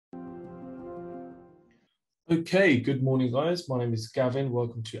Okay, good morning, guys. My name is Gavin.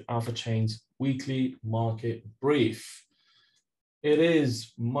 Welcome to Alphachain's weekly market brief. It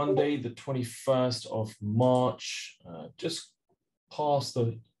is Monday, the 21st of March, just past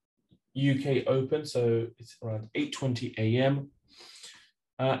the UK Open, so it's around 8:20 a.m.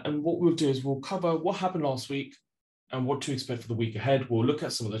 And what we'll do is we'll cover what happened last week and what to expect for the week ahead. We'll look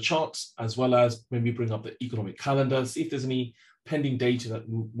at some of the charts, as well as maybe bring up the economic calendar, see if there's any pending data that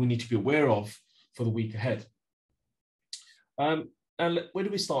we need to be aware of for the week ahead. And where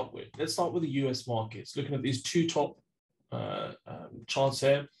do we start with? Let's start with the US markets. Looking at these two top charts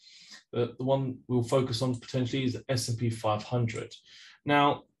here, the one we'll focus on potentially is the S&P 500.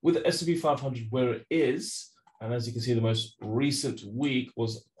 Now, with the S&P 500 where it is, and as you can see, the most recent week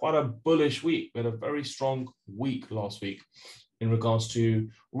was quite a bullish week. We had a very strong week last week in regards to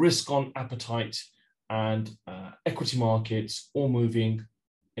risk on appetite and equity markets all moving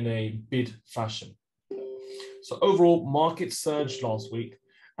in a bid fashion. So overall, markets surged last week,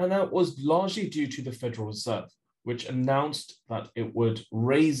 and that was largely due to the Federal Reserve, which announced that it would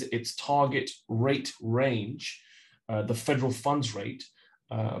raise its target rate range, the federal funds rate,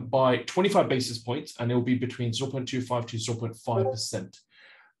 by 25 basis points, and it will be between 0.25 to 0.5%.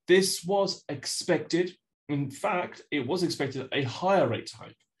 This was expected. In fact, it was expected a higher rate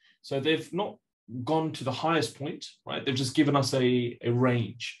hike. So they've not gone to the highest point, right? They've just given us a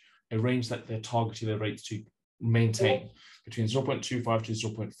range that they're targeting their rates to maintain between 0.25 to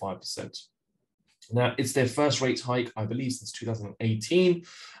 0.5%. Now, it's their first rate hike, I believe, since 2018.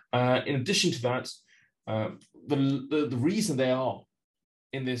 In addition to that, the reason they are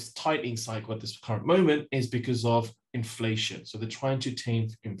in this tightening cycle at this current moment is because of inflation. So they're trying to tame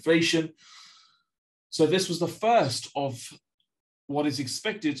inflation. So this was the first of what is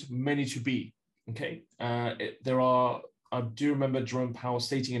expected many to be. Okay, I do remember Jerome Powell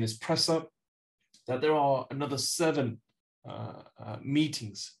stating in his presser that there are another 7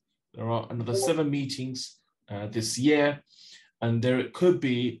 meetings. There are another 7 meetings this year, and there could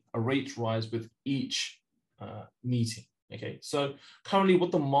be a rate rise with each meeting. Okay, so currently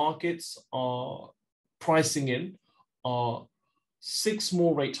what the markets are pricing in are 6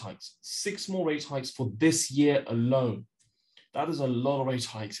 more rate hikes. 6 more rate hikes for this year alone. That is a lot of rate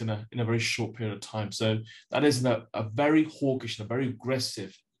hikes in a very short period of time. So that is a very hawkish and a very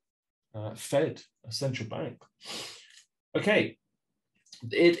aggressive Fed, a central bank. Okay,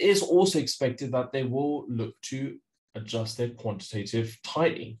 it is also expected that they will look to adjust their quantitative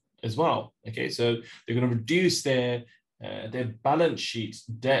tightening as well. Okay, so they're going to reduce their balance sheet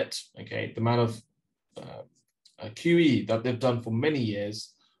debt. Okay, the amount of QE that they've done for many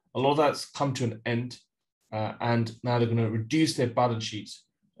years, a lot of that's come to an end, and now they're going to reduce their balance sheets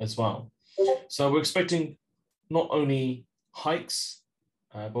as well. So we're expecting not only hikes,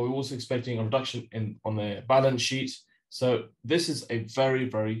 but we're also expecting a reduction on their balance sheet. So this is a very,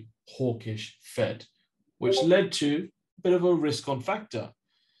 very hawkish Fed, which led to a bit of a risk-on factor.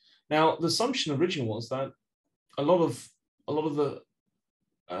 Now, the assumption originally was that a lot of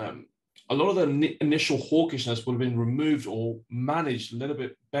the initial hawkishness would have been removed or managed a little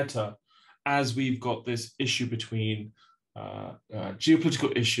bit better as we've got this issue between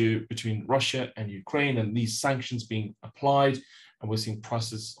geopolitical issue between Russia and Ukraine, and these sanctions being applied, and we're seeing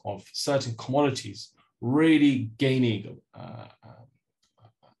prices of certain commodities really gaining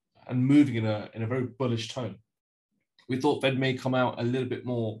and moving in a very bullish tone. We thought Fed may come out a little bit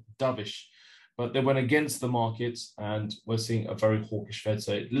more dovish, but they went against the markets, and we're seeing a very hawkish Fed.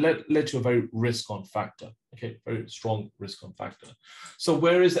 So it led to a very risk-on factor. Okay, very strong risk-on factor. So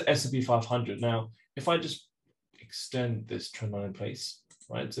where is the S&P 500 now? If I just extend this trend line in place,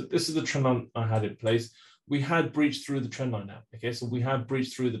 right? So this is the trend line I had in place. We had breached through the trend line now. Okay, so we have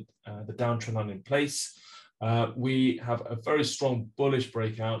breached through the downtrend line in place. We have a very strong bullish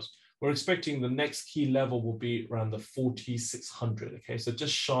breakout. We're expecting the next key level will be around the 4,600. Okay, so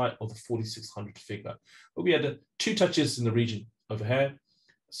just shy of the 4,600 figure. But we had 2 touches in the region over here,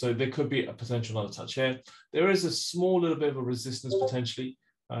 so there could be a potential another touch here. There is a small little bit of a resistance potentially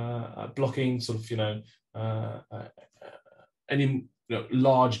blocking sort of any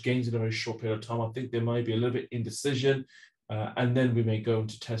large gains in a very short period of time. I think there might be a little bit indecision, and then we may go on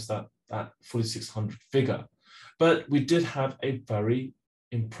to test that 4,600 figure. But we did have a very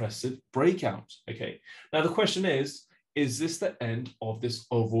impressive breakout. Okay, now the question is this the end of this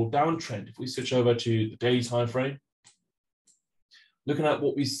overall downtrend? If we switch over to the daily time frame, looking at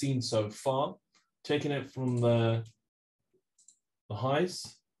what we've seen so far, taking it from the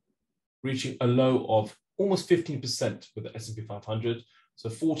highs, reaching a low of almost 15% with the S&P 500, so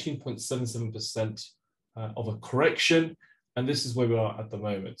 14.77% of a correction, and this is where we are at the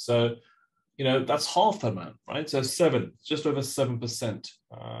moment. So you know, that's half the amount, right? So just over 7%.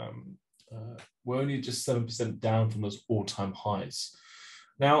 We're only just 7% down from those all-time highs.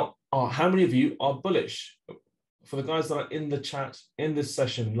 Now, how many of you are bullish? For the guys that are in the chat, in this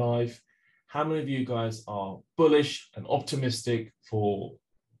session live, how many of you guys are bullish and optimistic for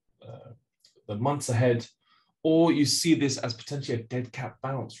the months ahead? Or you see this as potentially a dead cat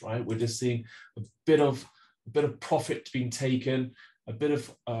bounce, right? We're just seeing a bit of profit being taken, a bit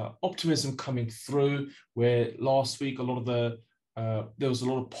of optimism coming through, where last week there was a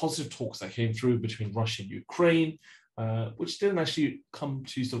lot of positive talks that came through between Russia and Ukraine, which didn't actually come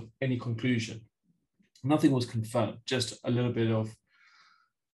to sort of any conclusion. Nothing was confirmed, just a little bit of,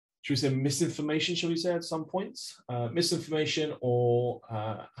 should we say, misinformation, shall we say, at some points? Misinformation or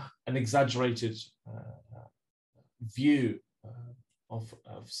an exaggerated view of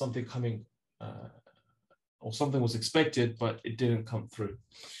something coming, or something was expected, but it didn't come through.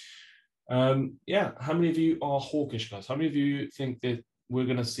 Yeah, how many of you are hawkish, guys? How many of you think that we're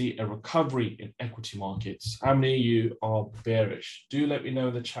going to see a recovery in equity markets? How many of you are bearish? Do let me know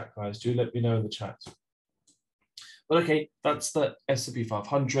in the chat, guys. Do let me know in the chat. But okay, that's the S&P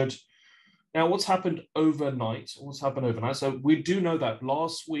 500. Now, what's happened overnight? So we do know that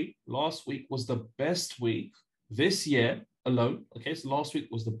last week was the best week this year alone. Okay, so last week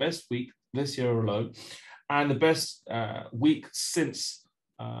was the best week this year alone, and the best week since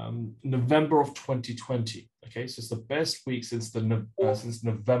November of 2020. Okay, so it's the best week since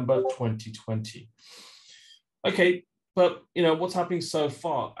November 2020. Okay, but you know what's happening so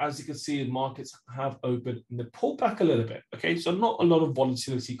far? As you can see, the markets have opened and they pulled back a little bit. Okay, so not a lot of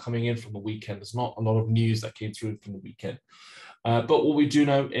volatility coming in from the weekend. There's not a lot of news that came through from the weekend. But what we do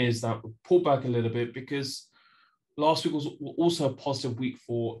know is that we pulled back a little bit because last week was also a positive week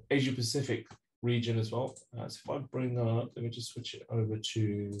for Asia Pacific region as well. So if I bring up, let me just switch it over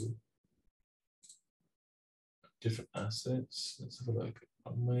to different assets. Let's have a look.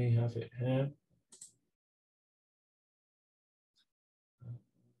 I may have it here.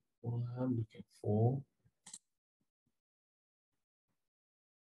 What I'm looking for.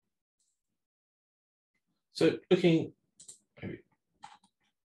 So looking, maybe.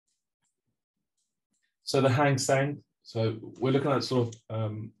 So the Hang Seng. So we're looking at sort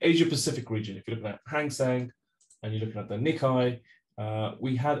of Asia Pacific region. If you're looking at Hang Seng and you're looking at the Nikkei,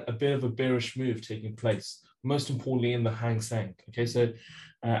 we had a bit of a bearish move taking place, most importantly in the Hang Seng. Okay, so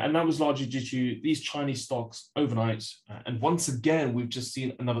and that was largely due to these Chinese stocks overnight. And once again, we've just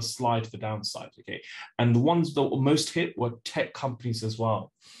seen another slide to the downside. Okay, and the ones that were most hit were tech companies as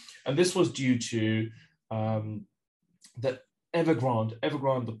well. And this was due to the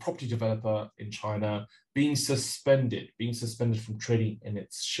Evergrande, the property developer in China, being suspended from trading in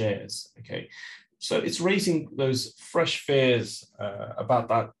its shares. Okay, so it's raising those fresh fears about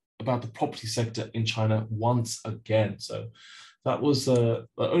the property sector in China once again. So that was the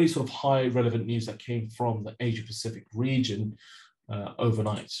only sort of high relevant news that came from the Asia Pacific region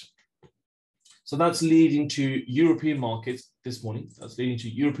overnight. So that's leading to European markets this morning.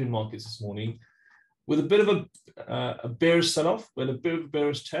 With a bit of a bearish sell-off, with a bit of a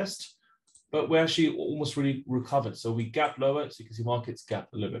bearish test, but we actually almost really recovered. So we gapped lower, so you can see markets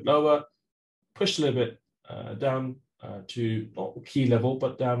gapped a little bit lower, pushed a little bit down to not the key level,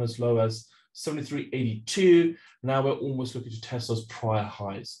 but down as low as 73.82. Now we're almost looking to test those prior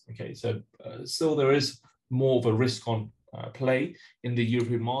highs. Okay, so still there is more of a risk on play in the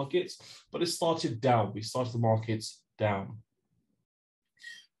European markets, but it started down. We started the markets down.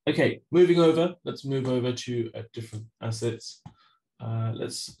 Okay, let's move over to different assets.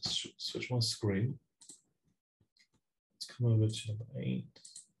 Let's switch my screen. Let's come over to number 8.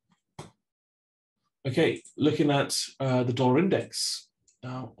 Okay, looking at the dollar index.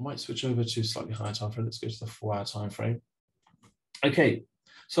 Now, I might switch over to slightly higher time frame. Let's go to the 4-hour time frame. Okay,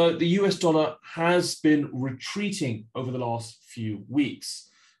 so the US dollar has been retreating over the last few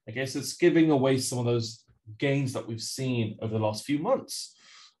weeks. I guess it's giving away some of those gains that we've seen over the last few months.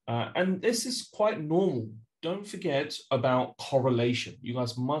 And this is quite normal. Don't forget about correlation. You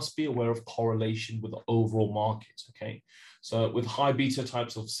guys must be aware of correlation with the overall market, okay? So with high beta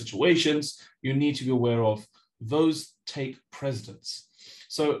types of situations, you need to be aware of those take precedence.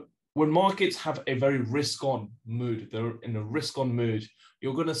 So when markets have a very risk-on mood, they're in a risk-on mood,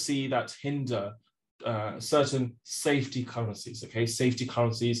 you're going to see that hinder certain safety currencies, okay? Safety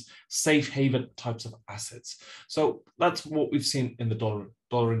currencies, safe haven types of assets. So that's what we've seen in the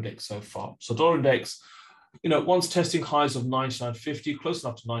dollar index so far. So dollar index, you know, once testing highs of 99.50, close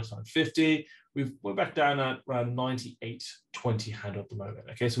enough to 99.50, we're back down at around 98.20 handle at the moment.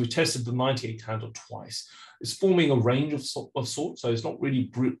 Okay, so we tested the 98 handle twice. It's forming a range of sorts, so it's not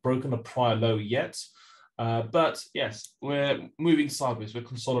really broken a prior low yet. But yes, we're moving sideways. We're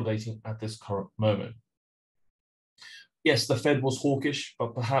consolidating at this current moment. Yes, the Fed was hawkish,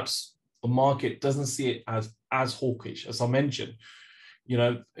 but perhaps the market doesn't see it as hawkish. As I mentioned, you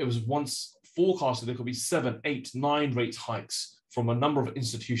know, it was once forecasted there could be 7, 8, 9 rate hikes from a number of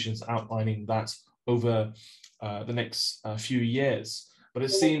institutions outlining that over the next few years. But it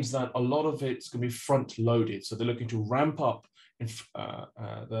seems that a lot of it's going to be front loaded. So they're looking to ramp up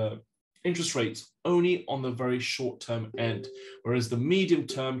the interest rates only on the very short term end, whereas the medium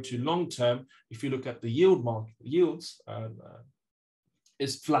term to long term, if you look at the yield market, yields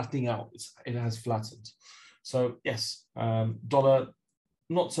is flattening out. It has flattened. So yes, dollar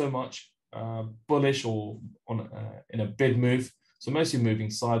not so much bullish or on in a bid move. So mostly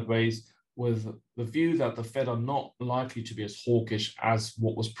moving sideways with the view that the Fed are not likely to be as hawkish as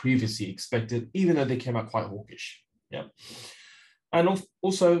what was previously expected, even though they came out quite hawkish. Yeah. And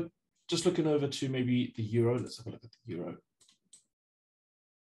also just looking over to maybe the euro. Let's have a look at the euro.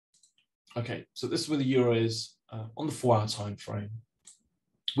 Okay, so this is where the euro is on the 4-hour time frame.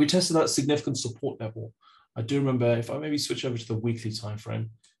 We tested that significant support level. I do remember, if I maybe switch over to the weekly time frame,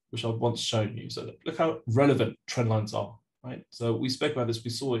 which I've once shown you. So look how relevant trend lines are, right? So we spoke about this, we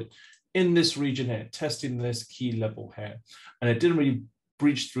saw it in this region here, testing this key level here. And it didn't really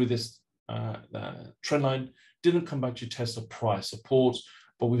breach through this trend line, didn't come back to test a price support,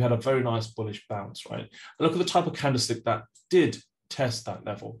 but we've had a very nice bullish bounce, right? And look at the type of candlestick that did test that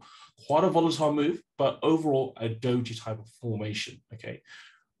level. Quite a volatile move, but overall a doji type of formation, okay?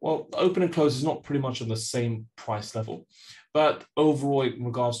 Well, the open and close is not pretty much on the same price level, but overall, in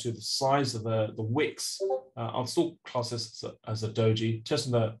regards to the size of the wicks, I'll still class this as a doji,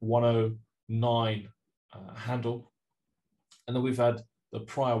 testing the 109 handle. And then we've had the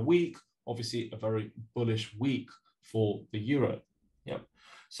prior week, obviously a very bullish week for the euro. Yep.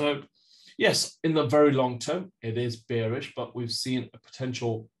 So yes, in the very long term, it is bearish, but we've seen a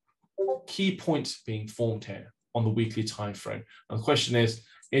potential key point being formed here on the weekly time frame. And the question is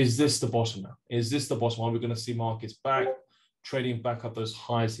this the bottom now? Is this the bottom? Are we going to see markets back, trading back up those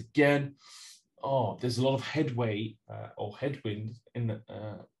highs again? Oh, there's a lot of headway or headwind in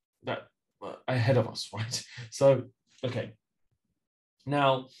that ahead of us, right? So, okay.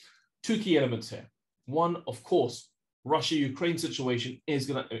 Now, two key elements here. One, of course, Russia-Ukraine situation is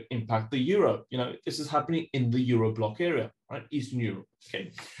going to impact the euro. You know, this is happening in the euro bloc area, right? Eastern Europe.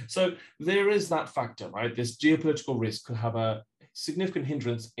 Okay, so there is that factor, right? This geopolitical risk could have a significant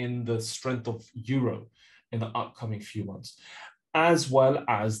hindrance in the strength of euro in the upcoming few months, as well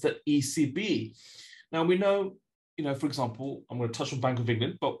as the ECB. Now we know, you know, for example, I'm going to touch on Bank of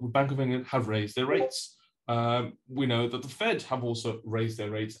England, but Bank of England have raised their rates. We know that the Fed have also raised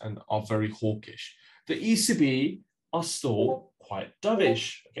their rates and are very hawkish. The ECB are still quite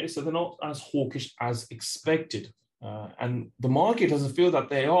dovish. Okay, so they're not as hawkish as expected. And the market doesn't feel that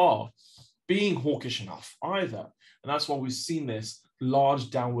they are being hawkish enough either. And that's why we've seen this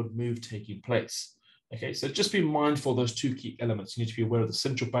large downward move taking place. Okay, so just be mindful of those two key elements. You need to be aware of the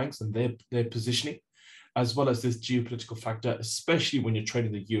central banks and their positioning, as well as this geopolitical factor, especially when you're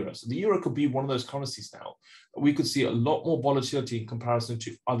trading the euro. So the euro could be one of those currencies now. We could see a lot more volatility in comparison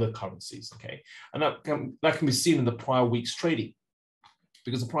to other currencies, okay? And that can be seen in the prior week's trading.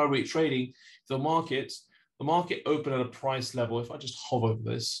 Because the prior week trading, the market opened at a price level. If I just hover over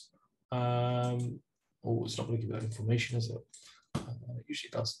this, oh, it's not going to give you that information, is it? It usually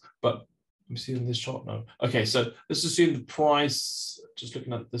does, but let me see in this chart now. Okay, so let's assume the price, just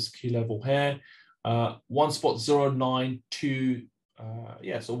looking at this key level here, 1.092,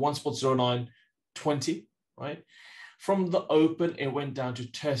 so 1.0920, right? From the open, it went down to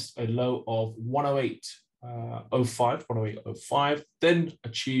test a low of 108.05, then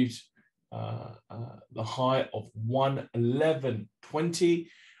achieved the high of 111.20,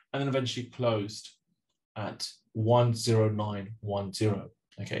 and then eventually closed at 109.10.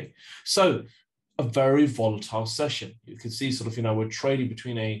 Okay, so a very volatile session. You can see sort of, you know, we're trading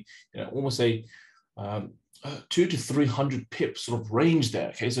between a, you know, almost a 200 to 300 pip sort of range there.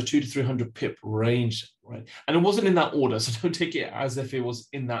 Okay, so 200 to 300 pip range, right? And it wasn't in that order, so don't take it as if it was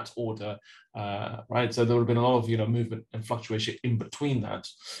in that order, right? So there would have been a lot of, you know, movement and fluctuation in between that,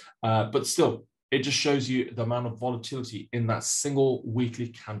 but still, it just shows you the amount of volatility in that single weekly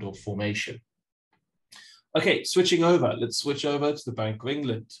candle formation. Okay, switching over, let's switch over to the Bank of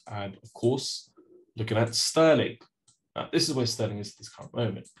England, and of course, looking at sterling. Now, this is where sterling is at this current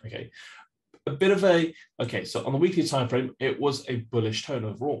moment. Okay, a bit of a, okay, so on the weekly time frame, it was a bullish tone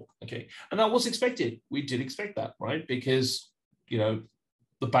overall, okay? And that was expected. We did expect that, right? Because, you know,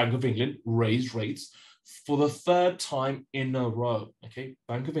 the Bank of England raised rates for the third time in a row, okay?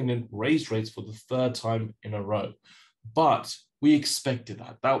 Bank of England raised rates for the third time in a row. But we expected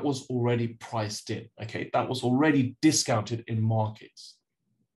that. That was already priced in, okay? That was already discounted in markets.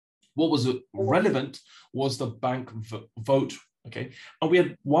 What was relevant was the bank vote, okay? And we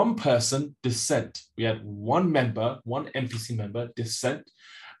had one person dissent. We had one member, one MPC member dissent,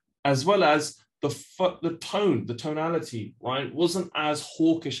 as well as the tone, the tonality, right, wasn't as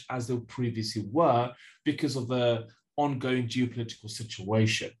hawkish as they previously were because of the ongoing geopolitical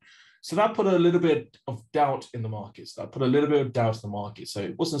situation. So that put a little bit of doubt in the markets. That put a little bit of doubt in the market. So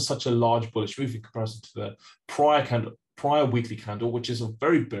it wasn't such a large bullish move in comparison to the prior weekly candle, which is a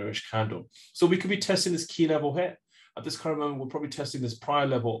very bearish candle. So we could be testing this key level here. At this current moment, we're probably testing this prior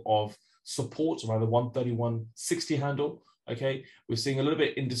level of support around the 131.60 handle. Okay, we're seeing a little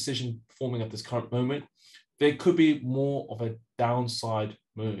bit indecision forming at this current moment. There could be more of a downside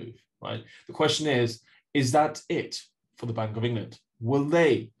move, right? The question is that it for the Bank of England? Will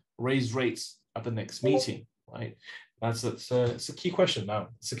they raise rates at the next meeting, right? It's a key question now.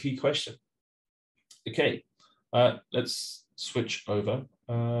 It's a key question. Okay, let's switch over.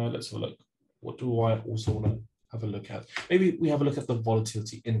 Let's have a look. What do I also want to have a look at? Maybe we have a look at the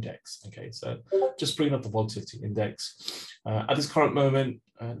volatility index. Okay, so just bringing up the volatility index. At this current moment,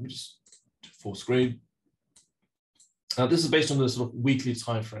 let me just do full screen. This is based on the sort of weekly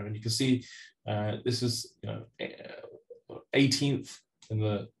time frame, and you can see this is 18th and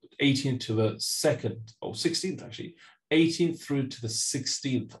the 18th to the 2nd, or 16th actually, 18th through to the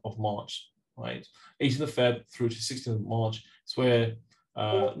 16th of March, right? 18th of Feb through to 16th of March. It's where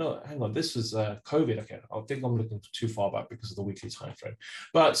no, hang on, this was COVID. Okay, I think I'm looking too far back because of the weekly time frame.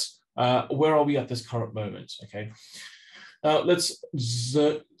 But where are we at this current moment? Okay, let's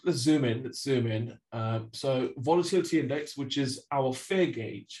zoom in. So volatility index, which is our fair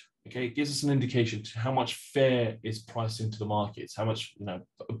gauge, okay, it gives us an indication to how much fear is priced into the markets, how much, a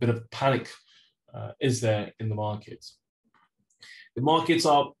bit of panic is there in the markets. The markets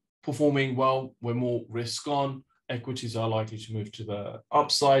are performing well. We're more risk on. Equities are likely to move to the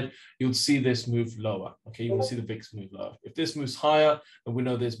upside. You'll see this move lower. Okay, you will see the VIX move lower. If this moves higher, then we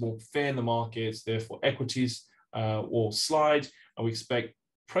know there's more fear in the markets. Therefore, equities will slide, and we expect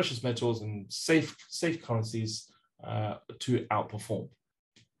precious metals and safe currencies to outperform.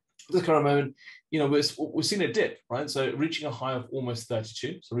 At the current moment, we're seeing a dip, right? So reaching a high of almost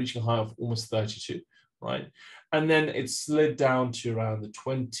 32. So reaching a high of almost 32, right? And then it slid down to around the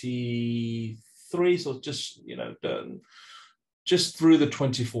 23. So just through the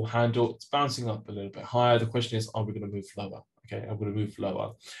 24 handle. It's bouncing up a little bit higher. The question is, are we going to move lower? Okay, I'm going to move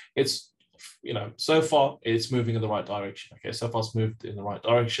lower. It's, so far it's moving in the right direction. Okay, so far it's moved in the right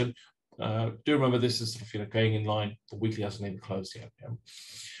direction. Do remember this is sort of going in line. The weekly hasn't even closed yet. Yeah.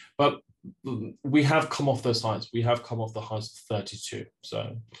 But we have come off those highs. We have come off the highs of 32.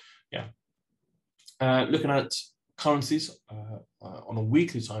 So yeah. Looking at currencies on a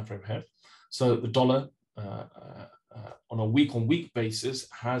weekly time frame here. So the dollar on a week-on-week basis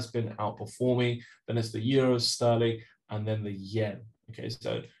has been outperforming. Then it's the euro, sterling, and then the yen. Okay,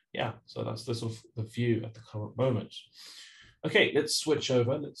 so yeah, so that's the sort of the view at the current moment. Okay, let's switch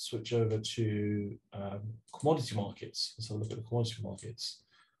over. Let's switch over to commodity markets. Let's have a look at the commodity markets.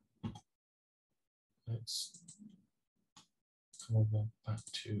 Let's come over back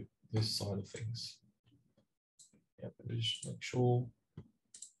to this side of things. Yeah, just make sure.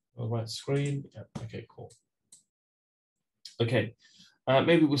 The right screen. Yeah, okay, cool. Okay,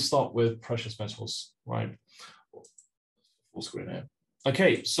 maybe we'll start with precious metals, right? Full screen here.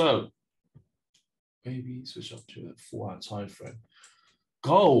 Okay, so maybe switch up to a 4-hour time frame.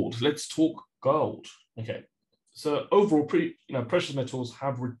 Gold. Let's talk gold. Okay, so overall, precious metals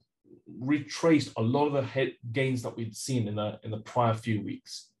have retraced a lot of the gains that we'd seen in the prior few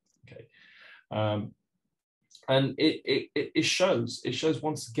weeks. Okay. And it shows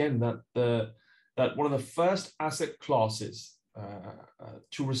once again that one of the first asset classes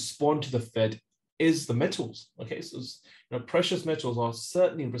to respond to the Fed is the metals. Okay, so precious metals are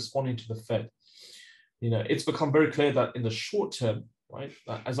certainly responding to the Fed. It's become very clear that in the short term, right,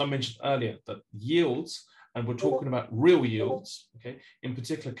 as I mentioned earlier, that yields, and we're talking about real yields, okay, in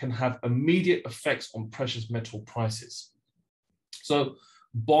particular, can have immediate effects on precious metal prices. So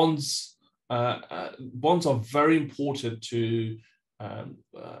bonds are very important to,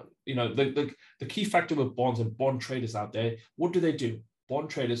 the key factor with bonds and bond traders out there. What do? bond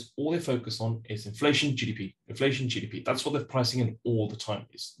traders, all they focus on is inflation, GDP, inflation, GDP. That's what they're pricing in all the time,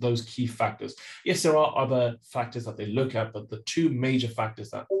 is those key factors. Yes, there are other factors that they look at, but the two major factors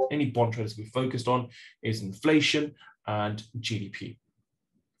that any bond traders will be focused on is inflation and GDP.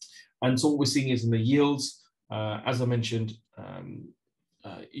 And so what we're seeing is in the yields, as I mentioned,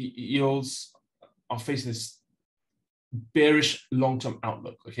 yields are facing this bearish long-term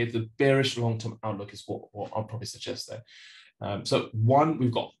outlook. Okay, the bearish long-term outlook is what I'll probably suggest there. So one,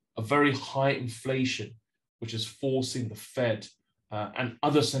 we've got a very high inflation, which is forcing the Fed and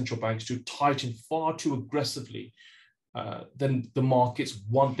other central banks to tighten far too aggressively than the markets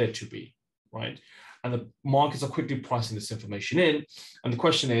want there to be, right? And the markets are quickly pricing this information in. And the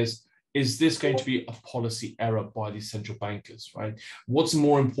question is this going to be a policy error by these central bankers, right? What's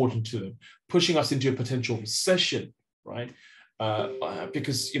more important to them? Pushing us into a potential recession, right?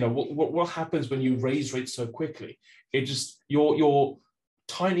 Because, you know, what happens when you raise rates so quickly? It just, you're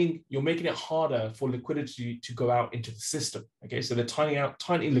making it harder for liquidity to go out into the system, okay? So they're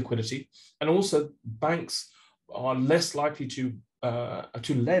tightening liquidity, and also banks are less likely to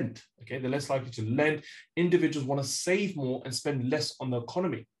lend, okay? They're less likely to lend. Individuals want to save more and spend less on the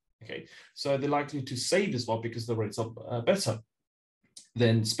economy, okay? So they're likely to save as well because the rates are better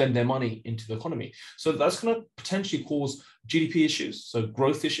than spend their money into the economy. So that's going to potentially cause GDP issues, so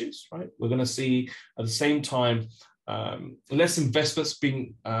growth issues, right? We're going to see at the same time less investments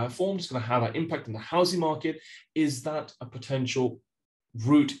being formed. It's going to have an impact on the housing market. Is that a potential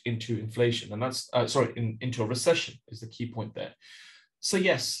route into inflation? And that's into a recession is the key point there. So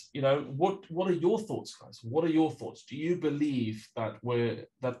yes, you know, what are your thoughts, guys? What are your thoughts? Do you believe that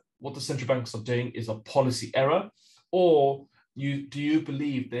what the central banks are doing is a policy error, or do you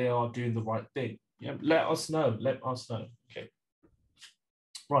believe they are doing the right thing? Yeah, let us know. Let us know. Okay.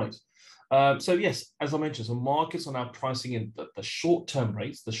 Right. So yes, as I mentioned, so markets are now pricing in the short-term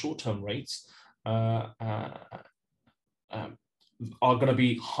rates. The short-term rates are going to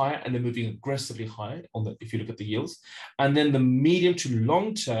be higher, and they're moving aggressively higher if you look at the yields. And then the medium to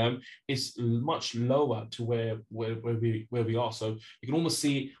long term is much lower to where we are. So you can almost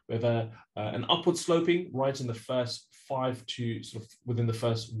see we have an upward sloping right in the first 5 to sort of within the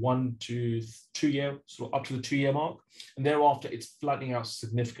first 1 to 2 year, sort of up to the 2 year mark, and thereafter it's flattening out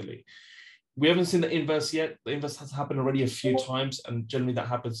significantly. We haven't seen the inverse yet. The inverse has happened already a few times, and generally that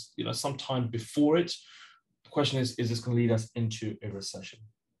happens, you know, sometime before it. The question is this going to lead us into a recession?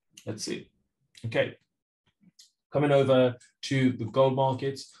 Let's see. Okay, coming over to the gold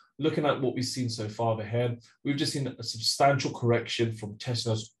markets, looking at what we've seen so far overhead, we've just seen a substantial correction from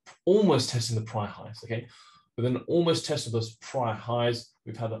almost testing the prior highs. Okay, with an almost test of those prior highs,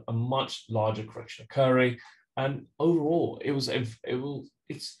 we've had a much larger correction occurring, and overall, if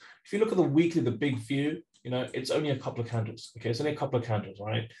you look at the weekly, the big view, you know, it's only a couple of candles. Okay, it's only a couple of candles,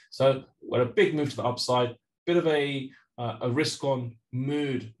 right? So we're a big move to the upside, bit of a risk-on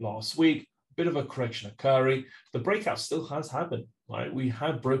mood last week, bit of a correction occurring. The breakout still has happened, right? We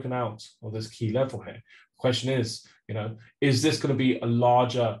have broken out of this key level here. The question is, you know, is this going to be a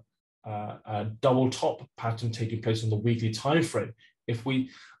larger double top pattern taking place on the weekly time frame?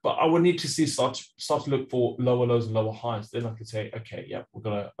 But I would need to see start to look for lower lows and lower highs. Then I could say, okay, yeah, we've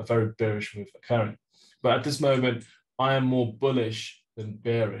got a very bearish move occurring. But at this moment, I am more bullish than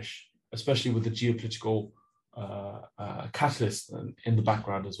bearish, especially with the geopolitical catalyst in the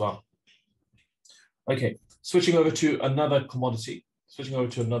background as well. Okay, switching over to another commodity.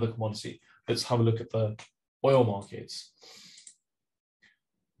 Let's have a look at the oil markets.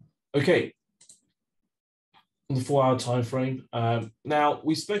 Okay. On the 4 hour time frame. Now,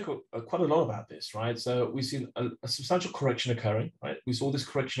 we spoke quite a lot about this, right? So we've seen a substantial correction occurring, right? We saw this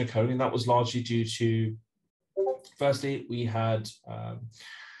correction occurring, and that was largely due to, firstly, we had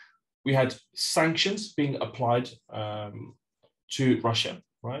sanctions being applied to Russia,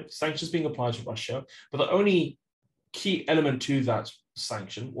 right? Sanctions being applied to Russia, but the only key element to that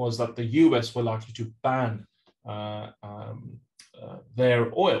sanction was that the US were likely to ban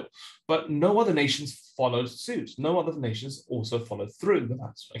their oil, but no other nations followed suit. No other nations also followed through with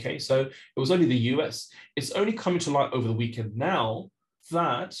that. Okay, so it was only the US. It's only coming to light over the weekend now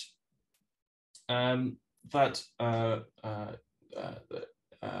that the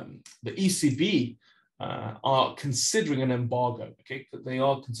ECB are considering an embargo. Okay, they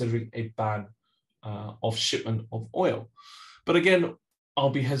are considering a ban of shipment of oil. But again, I'll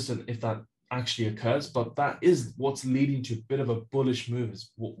be hesitant if that actually occurs, but that is what's leading to a bit of a bullish move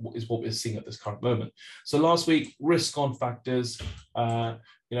is what we're seeing at this current moment. So last week, risk on factors,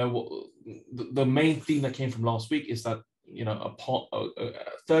 you know, the main theme that came from last week is that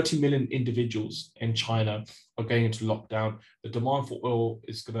 30 million individuals in China are going into lockdown. The demand for oil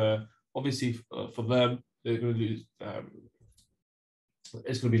is going to, obviously, for them, they're going to lose.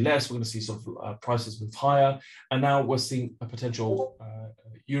 It's going to be less. We're going to see sort of prices move higher, and now we're seeing a potential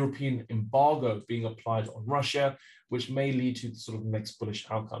European embargo being applied on Russia, which may lead to sort of next bullish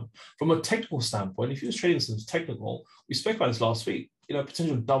outcome. From a technical standpoint, if you're trading some technical, we spoke about this last week.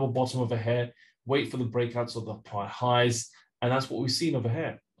 Potential double bottom over here. Wait for the breakouts of the prior highs, and that's what we've seen over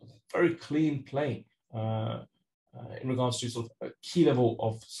here. Very clean play in regards to sort of a key level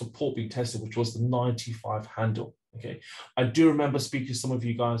of support being tested, which was the 95 handle. Okay, I do remember speaking to some of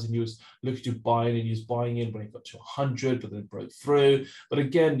you guys, and you was looking to buy in, and you was buying in when it got to 100, but then broke through. But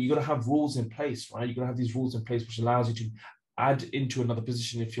again, you got to have rules in place, right? You got to have these rules in place, which allows you to add into another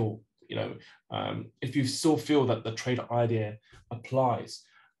position if you're, if you still feel that the trade idea applies.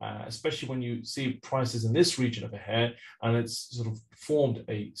 Especially when you see prices in this region over here, and it's sort of formed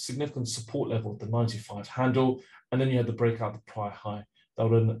a significant support level at the 95 handle, and then you had the breakout the prior high. That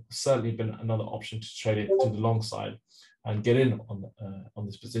would have certainly been another option to trade it to the long side and get in on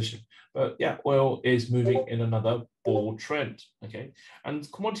this position. But yeah, oil is moving in another bull trend. Okay,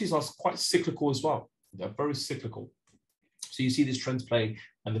 and commodities are quite cyclical as well. They're very cyclical. So you see these trends play,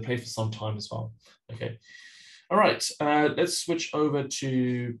 and they play for some time as well. Okay. All right, let's switch over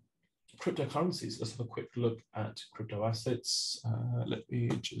to cryptocurrencies. Let's have a quick look at crypto assets. Let me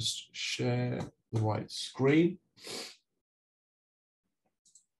just share the right screen.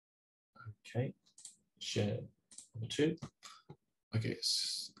 Okay, share number 2. Okay,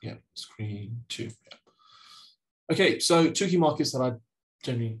 yeah, screen 2. Yeah. Okay, so 2 key markets that I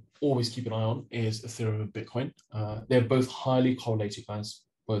generally always keep an eye on is Ethereum and Bitcoin. They're both highly correlated, guys.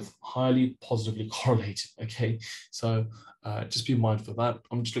 Both highly positively correlated. Okay, so just be mindful of that.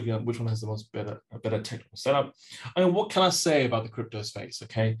 I'm just looking at which one has the most better technical setup. I mean, what can I say about the crypto space?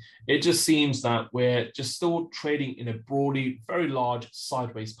 Okay, it just seems that we're just still trading in a broadly very large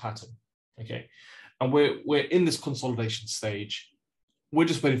sideways pattern. Okay, and we're in this consolidation stage. We're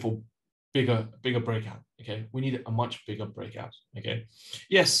just waiting for bigger breakout. Okay, we need a much bigger breakout. Okay,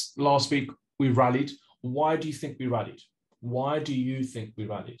 yes, last week we rallied. Why do you think we rallied? Why do you think we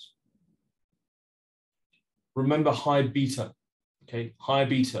rallied? Remember high beta. Okay, high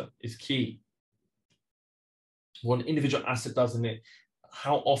beta is key. What an individual asset does in it,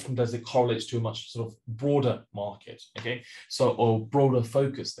 how often does it correlate to a much sort of broader market? Okay, so, or broader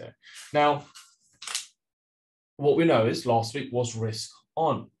focus there. Now, what we know is last week was risk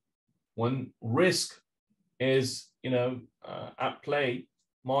on. When risk is at play,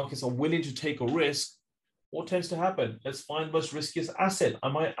 markets are willing to take a risk. What tends to happen? Let's find the most riskiest asset. I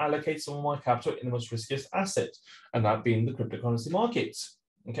might allocate some of my capital in the most riskiest asset, and that being the cryptocurrency markets.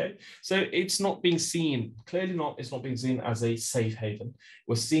 Okay, so it's not being seen, clearly not, it's not being seen as a safe haven.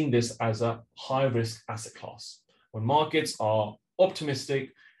 We're seeing this as a high risk asset class. When markets are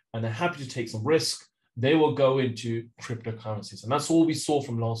optimistic and they're happy to take some risk, they will go into cryptocurrencies. And that's all we saw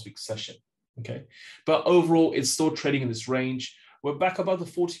from last week's session. Okay, but overall, it's still trading in this range. We're back above the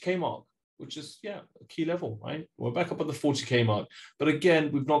 40K mark, which is, yeah, a key level, right? We're back up at the 40K mark. But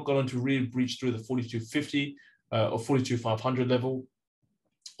again, we've not gone to really breach through the 4250 or 42,500 level,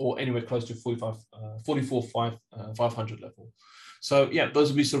 or anywhere close to 44,500 level. So yeah, those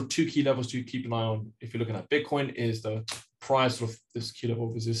would be sort of 2 key levels to keep an eye on if you're looking at Bitcoin, is the price of this key level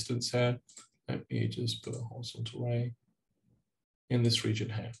of resistance here. Let me just put a horizontal array in this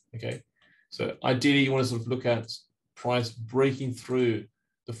region here, okay? So ideally, you want to sort of look at price breaking through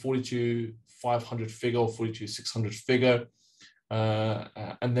the 42,500 figure or 42,600 figure,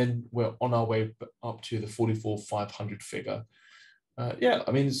 and then we're on our way up to the 44,500 figure. Yeah,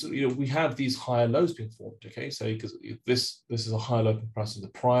 I mean, we have these higher lows being formed, okay? So because this is a higher low comparison to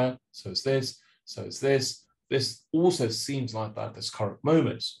the prior, so it's this, so it's this. This also seems like that at this current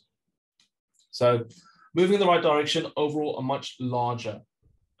moment. So moving in the right direction, overall a much larger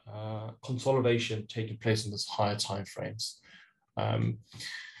consolidation taking place in this higher time frames.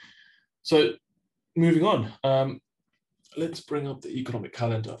 So moving on, let's bring up the economic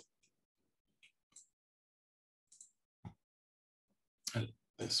calendar.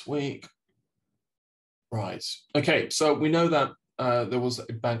 This week. Right. Okay. So we know that there was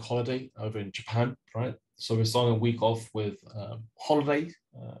a bank holiday over in Japan, right? So we're starting a week off with holiday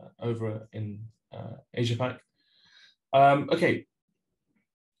over in Asia Pac. Okay.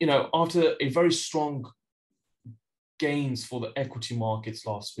 After a very strong gains for the equity markets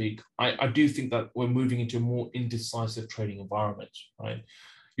last week, I do think that we're moving into a more indecisive trading environment, right?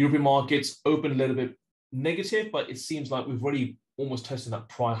 European markets open a little bit negative, but it seems like we've already almost tested that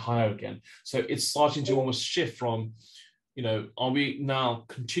prior higher again. So it's starting to almost shift from are we now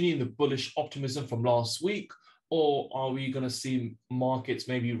continuing the bullish optimism from last week, or are we going to see markets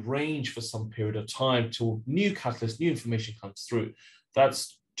maybe range for some period of time till new catalyst, new information comes through?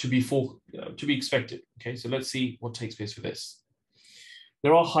 That's to be expected. Okay, so let's see what takes place for this.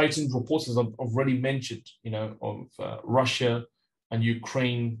 There are heightened reports, as I've already mentioned, of Russia and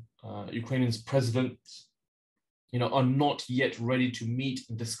Ukraine. Ukrainian's presidents, are not yet ready to meet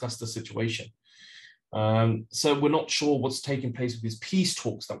and discuss the situation. So we're not sure what's taking place with these peace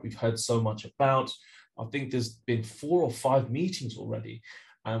talks that we've heard so much about. I think there's been 4 or 5 meetings already,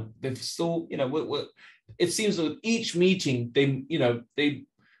 and they've still, it seems that each meeting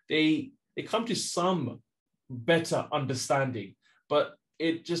they come to some better understanding, but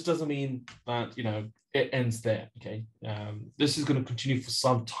it just doesn't mean that it ends there. Okay, this is going to continue for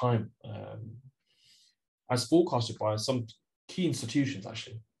some time, as forecasted by some key institutions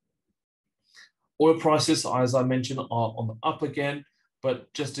actually. Oil prices, as I mentioned, are on the up again,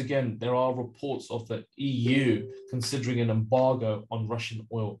 but just again, there are reports of the EU considering an embargo on Russian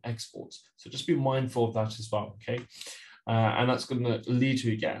oil exports. So just be mindful of that as well, okay? And that's going to lead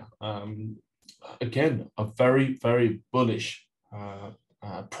to, again, a very, very bullish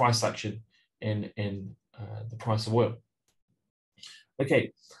price action in the price of oil.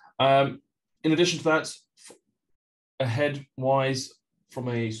 Okay, in addition to that, ahead-wise, from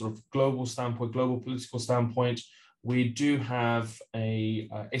a sort of global standpoint, global political standpoint, we do have a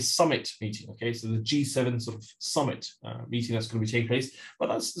summit meeting, okay? So the G7 sort of summit meeting that's going to be taking place, but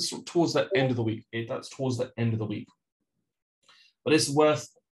that's sort of towards the end of the week. Okay? That's towards the end of the week. But it's worth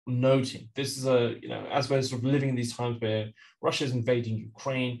noting, this is as we're sort of living in these times where Russia is invading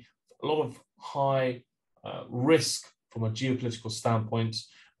Ukraine, a lot of high risk from a geopolitical standpoint.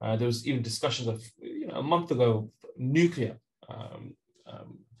 There was even discussions of, a month ago, nuclear.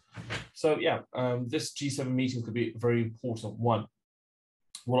 This G7 meeting could be a very important one.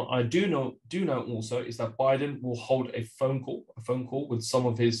 What I do know also is that Biden will hold a phone call with some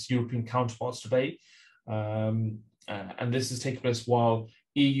of his European counterparts today. And this is taking place while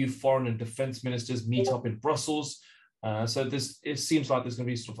EU foreign and defense ministers meet up in Brussels. So it seems like there's going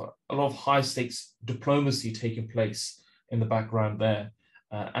to be sort of a lot of high stakes diplomacy taking place in the background there.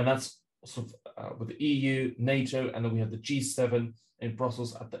 And that's sort of with the EU, NATO, and then we have the G7 in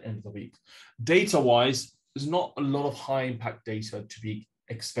Brussels at the end of the week. Data-wise, there's not a lot of high-impact data to be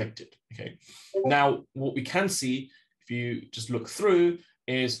expected, okay? Now, what we can see, if you just look through,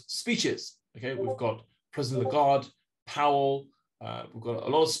 is speeches, okay? We've got President Lagarde, Powell, we've got a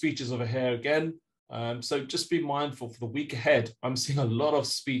lot of speeches over here again. So just be mindful for the week ahead. I'm seeing a lot of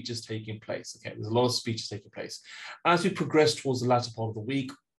speeches taking place, okay? There's a lot of speeches taking place. As we progress towards the latter part of the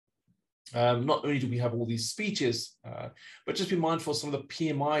week, not only do we have all these speeches, but just be mindful of some of the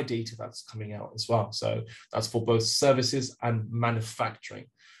PMI data that's coming out as well. So that's for both services and manufacturing.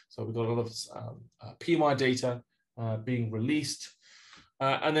 So we've got a lot of PMI data being released.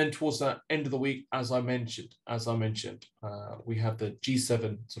 And then towards the end of the week, as I mentioned, we have the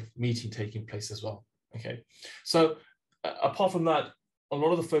G7 sort of meeting taking place as well. Okay. So apart from that, a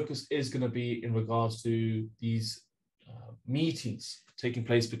lot of the focus is going to be in regards to these meetings taking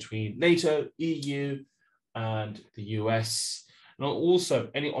place between NATO, EU, and the US, and also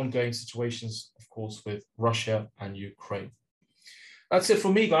any ongoing situations, of course, with Russia and Ukraine. That's it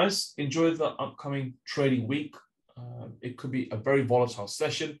from me, guys. Enjoy the upcoming trading week. It could be a very volatile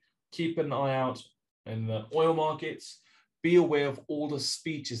session. Keep an eye out in the oil markets. Be aware of all the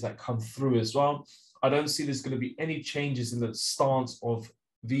speeches that come through as well. I don't see there's going to be any changes in the stance of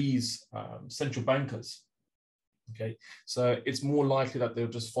these central bankers. Okay, so it's more likely that they'll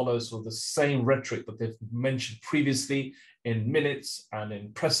just follow sort of the same rhetoric that they've mentioned previously in minutes and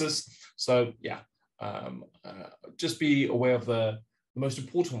in presses. So yeah, just be aware of the most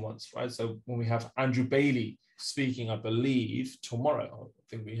important ones, right? So when we have Andrew Bailey speaking, I believe tomorrow, I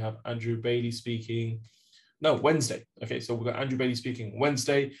think we have Andrew Bailey speaking, no, Wednesday. Okay, so we've got Andrew Bailey speaking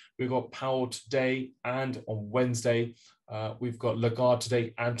Wednesday. We've got Powell today and on Wednesday. We've got Lagarde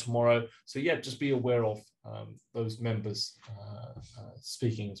today and tomorrow. So yeah, just be aware of those members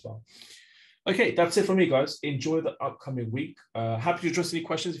speaking as well. Okay, that's it from me, guys. Enjoy the upcoming week. Happy to address any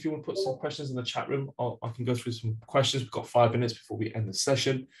questions. If you want to put some questions in the chat room, I can go through some questions. We've got 5 minutes before we end the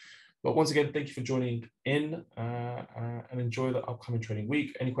session. But once again, thank you for joining in and enjoy the upcoming trading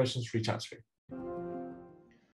week. Any questions, reach out to me.